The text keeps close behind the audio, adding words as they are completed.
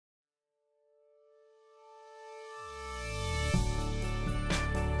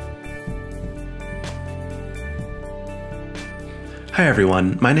Hi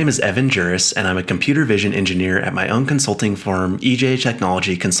everyone, my name is Evan Juras and I'm a computer vision engineer at my own consulting firm, EJ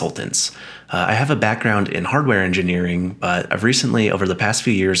Technology Consultants. I have a background in hardware engineering, but I've recently, over the past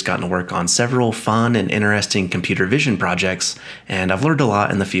few years, gotten to work on several fun and interesting computer vision projects, and I've learned a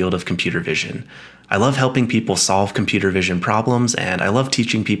lot in the field of computer vision. I love helping people solve computer vision problems, and I love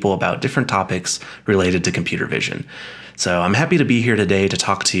teaching people about different topics related to computer vision. So I'm happy to be here today to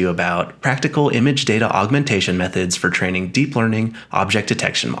talk to you about practical image data augmentation methods for training deep learning object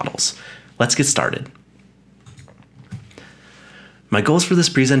detection models. Let's get started. My goals for this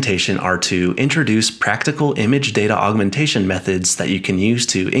presentation are to introduce practical image data augmentation methods that you can use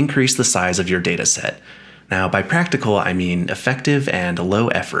to increase the size of your dataset. Now, by practical, I mean effective and low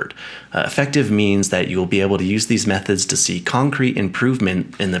effort. Effective means that you will be able to use these methods to see concrete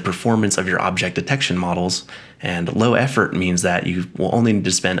improvement in the performance of your object detection models, and low effort means that you will only need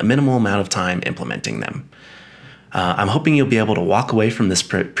to spend a minimal amount of time implementing them. I'm hoping you'll be able to walk away from this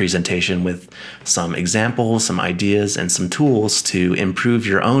presentation with some examples, some ideas, and some tools to improve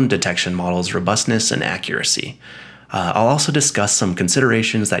your own detection model's robustness and accuracy. I'll also discuss some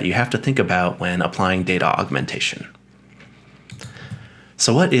considerations that you have to think about when applying data augmentation.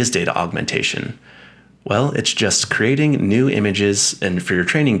 So what is data augmentation? Well, it's just creating new images for your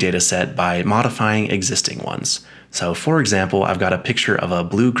training data set by modifying existing ones. So for example, I've got a picture of a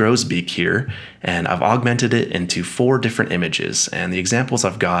blue grosbeak here, and I've augmented it into 4 different images. And the examples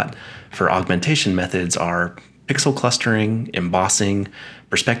I've got for augmentation methods are pixel clustering, embossing,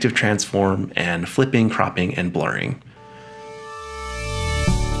 perspective transform, and flipping, cropping, and blurring.